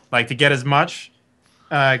drop, like to get as much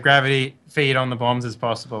gravity feed on the bombs as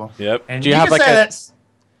possible. Yep. And Do you you have, can like, say a- that's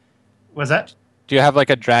was that Do you have like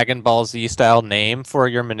a Dragon Ball Z style name for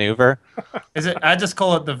your maneuver? is it? I just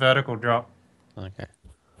call it the vertical drop. Okay.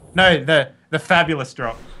 No, the fabulous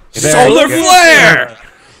drop. Solar flare!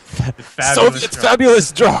 The fabulous drop.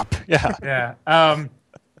 Fabulous drop. Yeah. Yeah.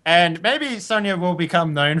 And maybe Sonya will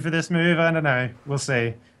become known for this move. I don't know. We'll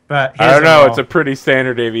see. But I here's don't know. roll. It's a pretty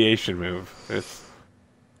standard aviation move. It's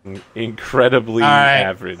incredibly All right.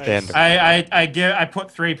 average. Standard. I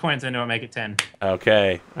put 3 points into it, make it 10.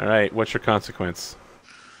 Okay. All right. What's your consequence?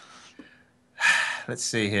 Let's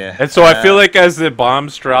see here. And so I feel like as the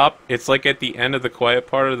bombs drop, it's like at the end of the quiet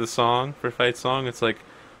part of the song for Fight Song. It's like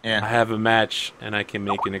I Yeah. have a match and I can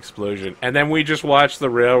make an explosion. And then we just watch the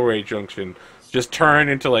railway junction just turn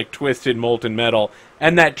into like twisted molten metal.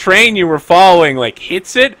 And that train you were following like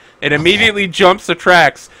hits it and immediately jumps the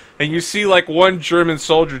tracks. And you see like one German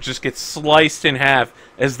soldier just get sliced in half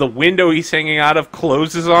as the window he's hanging out of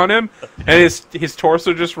closes on him. And his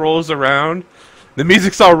torso just rolls around. The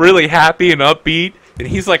music's all really happy and upbeat. And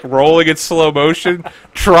he's like rolling in slow motion,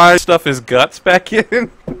 trying to stuff his guts back in.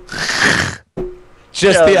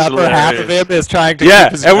 Just Yeah, the that's upper half of hilarious. him is trying to Yeah,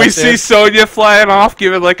 keep his and we breath see in. Sonya flying off,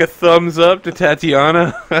 giving like a thumbs up to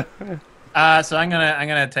Tatiana. So I'm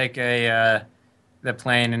gonna take the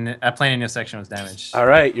plane, and a plane intersection was damaged. All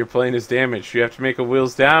right, your plane is damaged. You have to make a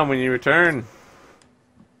wheels down when you return.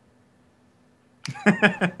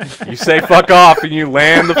 You say fuck off and you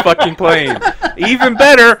land the fucking plane. Even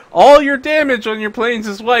better, all your damage on your planes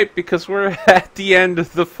is wiped because we're at the end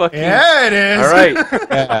of the fucking... Yeah, it is. All right,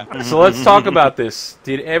 Yeah. so let's talk about this.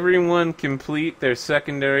 Did everyone complete their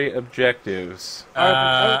secondary objectives?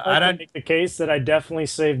 I don't. make the case that I definitely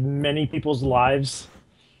saved many people's lives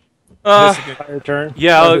Uh, this entire turn.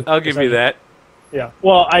 yeah, Or I'll give you that. Yeah.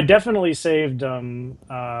 Well, I definitely saved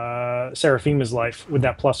Seraphima's life with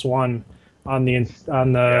that +1 on the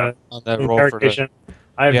On the roll for the... interrogation.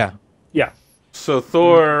 Yeah. Yeah. So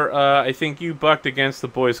Thor, I think you bucked against the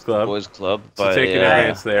boys club. Boys Club. So By, take an uh,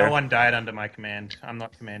 advance there. No one died under my command. I'm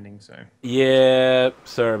not commanding, so. Yeah,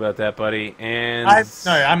 sorry about that, buddy. And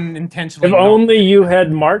I'm intentionally. If not- only you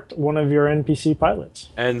had marked one of your NPC pilots.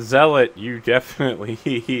 and Zealot, you definitely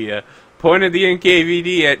pointed the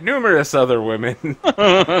NKVD at numerous other women.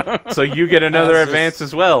 So you get another That's advance just-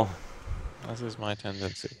 as well. That is my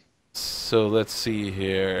tendency. So let's see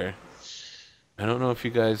here. I don't know if you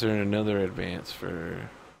guys are in another advance for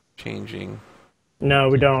changing. No,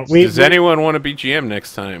 we don't. Does anyone want to be GM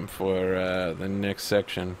next time for the next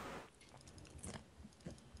section?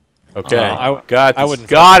 Okay, I wouldn't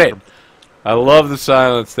got it. I love the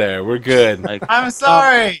silence there. We're good. All I'm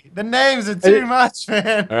sorry. The names are too much,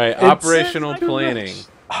 man. right, operational planning.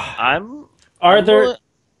 Arthur,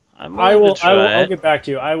 I'm I willing will. to try I'll it. get back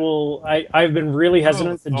to you. I've been really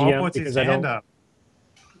hesitant to Oh, GM puts his because I hand don't. up.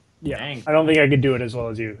 Yeah, Dang. I don't think I could do it as well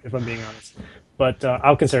as you, if I'm being honest. But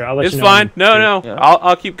I'll consider. I'll let It's you know. fine. No. Yeah.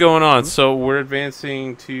 I'll keep going on. So we're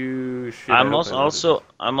advancing to. Shit, I I'm hope I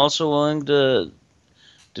also willing to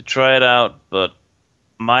try it out, but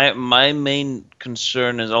my main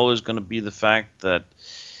concern is always going to be the fact that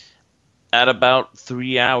at about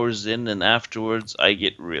 3 hours in and afterwards, I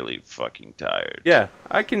get really fucking tired. Yeah,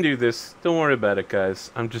 I can do this. Don't worry about it,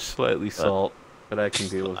 guys. I'm just slightly salt, but I can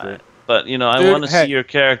deal with it. But I Dude, want to hey. see your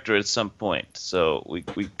character at some point, so we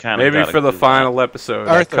kind of Maybe for the final episode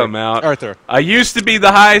that Arthur, come out. Arthur. I used to be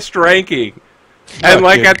the highest ranking. And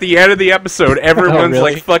like dude. at the end of the episode, everyone's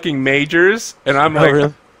really? like fucking majors, and I'm Oh, like,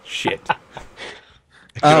 really? shit.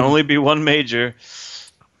 It can only be one major.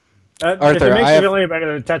 if Arthur, it makes I you have- feel any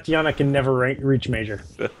better, Tatiana can never reach major.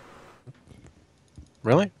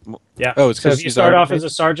 Really? Yeah. Oh, it's so 'cause if you she's start already off as a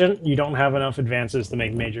sergeant, you don't have enough advances to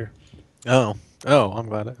make major. Oh, I'm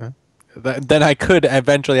glad. Then I could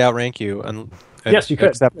eventually outrank you. And Yes, you could.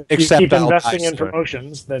 Except, if except you keep I'll investing die in slower.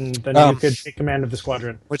 promotions, then you Um, could take command of the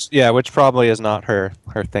squadron. Which probably is not her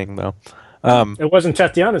thing though. It wasn't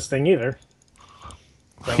Tatiana's thing either.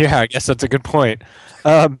 So- Yeah, I guess that's a good point.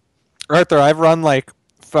 Arthur, I've run like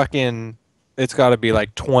fucking. It's got to be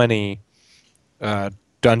like 20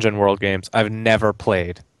 Dungeon World games. I've never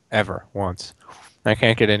played ever once. I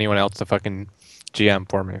can't get anyone else to fucking GM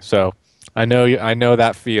for me. So I know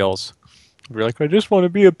that feels. You're like, I just want to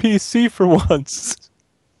be a PC for once.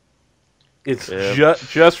 It's Yeah.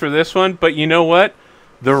 just for this one, but you know what?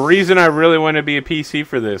 The reason I really want to be a PC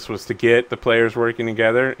for this was to get the players working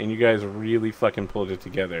together, and you guys really fucking pulled it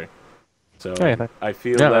together. So Hey, that- I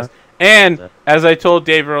feel yeah, less. And as I told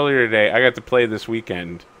Dave earlier today, I got to play this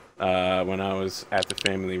weekend when I was at the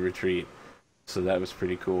family retreat, so that was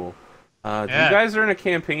pretty cool. Do you Yeah. guys earn a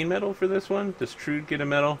campaign medal for this one? Does Trude get a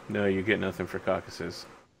medal? No, you get nothing for caucuses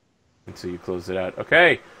until you close it out.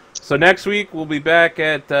 Okay, so next week we'll be back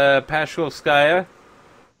at Pashkovskaya,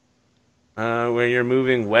 where you're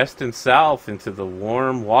moving west and south into the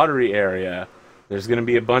warm, watery area. There's going to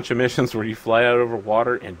be a bunch of missions where you fly out over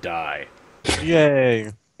water and die.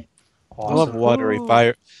 Yay! I love watery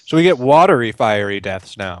fire. So we get watery, fiery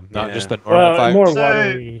deaths now, not Yeah. just the normal Well, fire. more So,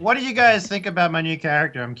 watery. what do you guys think about my new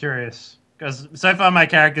character? I'm curious. Because so far my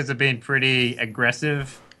characters have been pretty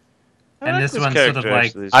aggressive. And this one's sort of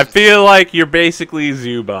like... I feel like you're basically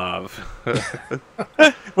Zubov.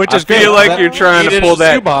 Which I is feel good. like That- you're trying to needed pull a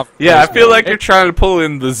that. Zubov Yeah, I person. feel like you're trying to pull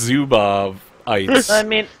in the Zubov ites. I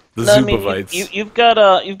mean, The No, I mean, Zubovites. you've got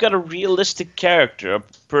a realistic character, a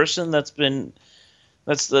person that's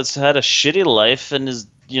had a shitty life and is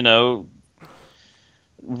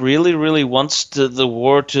really wants the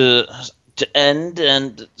war to end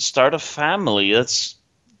and start a family. That's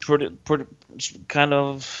pretty kind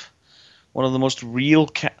of one of the most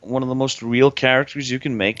real characters you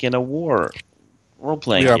can make in a role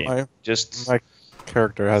playing Yeah, game. my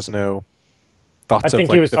character has no thoughts I think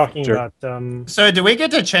of, he like, was the talking future. about. So do we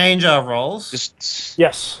get to change our roles? Just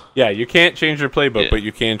Yes. Yeah, you can't change your playbook, Yeah. but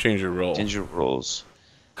you can change your role. change your roles.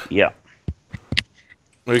 Yeah.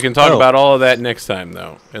 We can talk Oh. about all of that next time,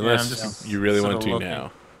 though, I'm unless just you really sort want of to looking.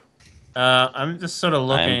 now. I'm just sort of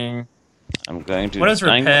looking. I'm going to. What does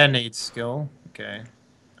I'm- repair need skill? Okay.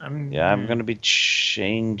 I'm going to be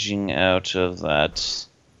changing out of that.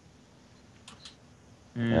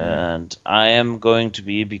 And I am going to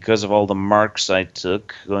be, because of all the marks I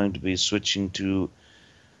took, going to be switching to.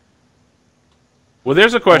 Well,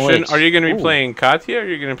 there's a question. wait. Are you going to be Ooh. playing Katya or are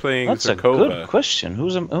you going to be playing That's a Zarkova? good question. Who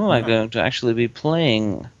am I going to actually be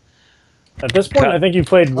playing? At this point, I think you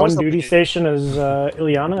played one was duty hoping- station as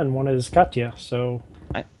Ilyana and one as Katya. So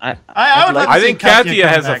I I I'd would like- like I to think see Katya Katya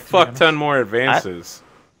come has a back, to be fuck honest. ton more advances.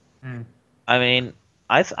 I mean,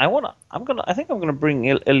 I think I'm gonna bring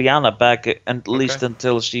Ilyana back at least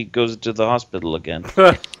until she goes to the hospital again.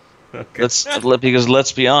 Okay. Because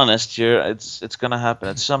let's be honest here, it's gonna happen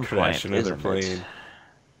at some Crash point, another isn't plane. it?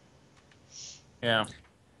 Yeah.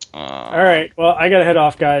 all right, well, I gotta head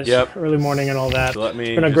off, guys. Yep. Early morning and all that. So let me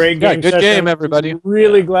It's been a just- great Yeah, game good session. game, everybody.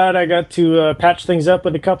 Really glad I got to patch things up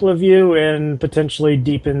with a couple of you and potentially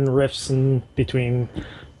deepen rifts in between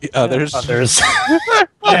Others. others.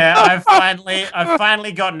 Yeah, I've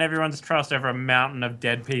finally gotten everyone's trust over a mountain of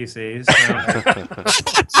dead PCs. So.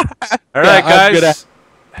 All right, I'm good guys.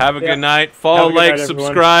 Have a Yeah. good night. Have Follow, a good like, night, everyone.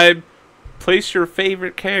 subscribe. Place your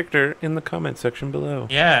favorite character in the comment section below.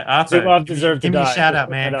 Yeah, Arthur, Zubov deserved to give me a die. shout Just out,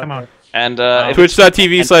 put man. that out Come on. there. And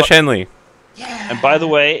Twitch.tv/Henley. And by the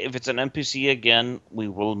way, if it's an NPC again, we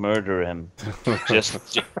will murder him.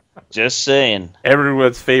 just saying.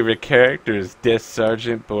 Everyone's favorite character is Death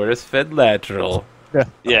Sergeant Boris Fedlateral.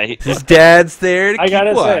 Yeah, His dad's there to I keep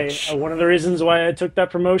gotta watch. say, one of the reasons why I took that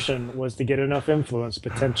promotion was to get enough influence,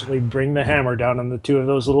 potentially bring the hammer down on the two of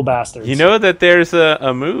those little bastards. You know that there's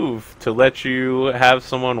a move to let you have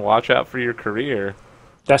someone watch out for your career.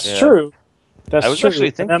 That's Yeah. true. That's I was true. actually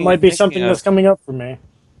And that thinking- might be thinking something of- that's coming up for me.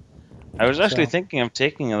 I was actually So. thinking of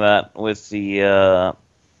taking that with the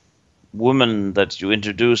woman that you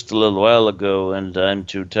introduced a little while ago, and I'm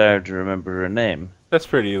too tired to remember her name. That's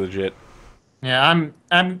pretty legit. Yeah,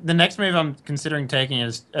 I'm. The next move I'm considering taking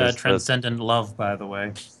is Is the- Transcendent Love. By the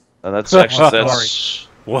way. That's actually that's.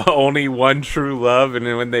 Well, only one true love, and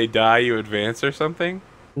then when they die, you advance or something?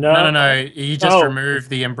 No. You just Oh. remove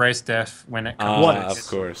the Embrace Death when it comes. Ah, out. of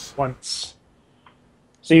course. Once.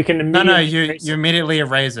 So you can No, immediately. you erase you it. immediately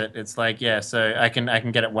erase it. It's like so I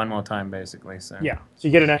can get it one more time basically. So Yeah, so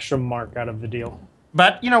you get an extra mark out of the deal.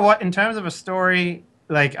 But you know what? In terms of a story,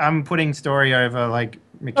 like I'm putting story over like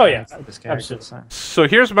Oh, yeah, mechanics of this character. absolutely. So. So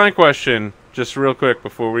here's my question, just real quick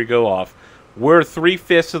before we go off. We're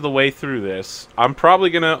 3/5 of the way through this. I'm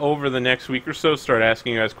probably going to, over the next week or so, start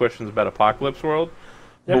asking you guys questions about Apocalypse World.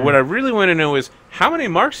 Yeah. But what I really want to know is, how many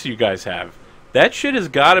marks do you guys have? That shit has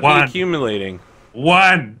got to be One. accumulating.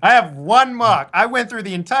 One. I have one mark. I went through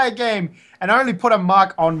the entire game and I only put a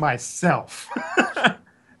mark on myself.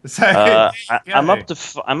 So I'm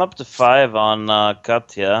up to 5 on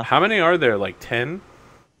Katya. How many are there? Like 10?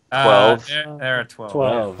 12. There are 12.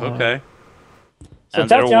 12. Okay. So And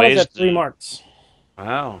there are Tatiana's ways at 3 to- marks.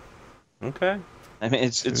 Wow. Okay. I mean,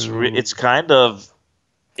 it's Two, kind of.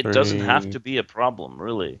 It doesn't have three. to be a problem,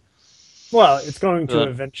 really. Well, it's going to Uh,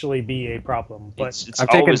 eventually be a problem, but It's I've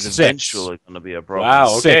taken always 6. eventually going to be a problem. Wow,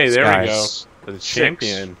 okay, 6, there guys. we go. The 6.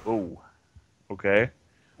 champion. Oh, okay.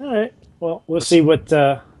 all right. Well, we'll see what.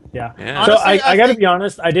 Yeah. Yeah. So Honestly, I I got to think- be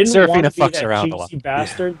honest. I didn't Serafina want to be fucks that around a lot. cheesy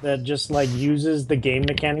bastard that just like uses the game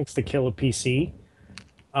mechanics to kill a PC.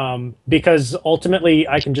 Because ultimately,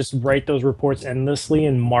 I can just write those reports endlessly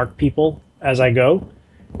and mark people as I go,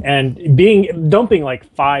 and dumping like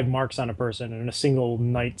 5 marks on a person in a single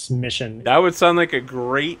night's mission. That would sound like a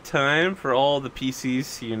great time for all the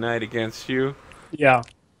PCs to unite against you. Yeah.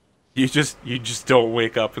 You just don't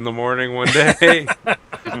wake up in the morning one day.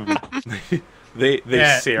 they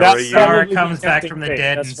Yeah, Sarah that's you. how- Sarah Probably comes back tempting from the fate,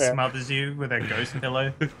 dead that's and fair. smothers you with a ghost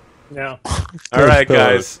pillow. Yeah. All right,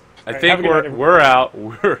 guys. I All right, think have a good night, we're out.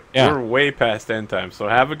 Yeah. We're way past end time. So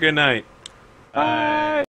have a good night. Bye.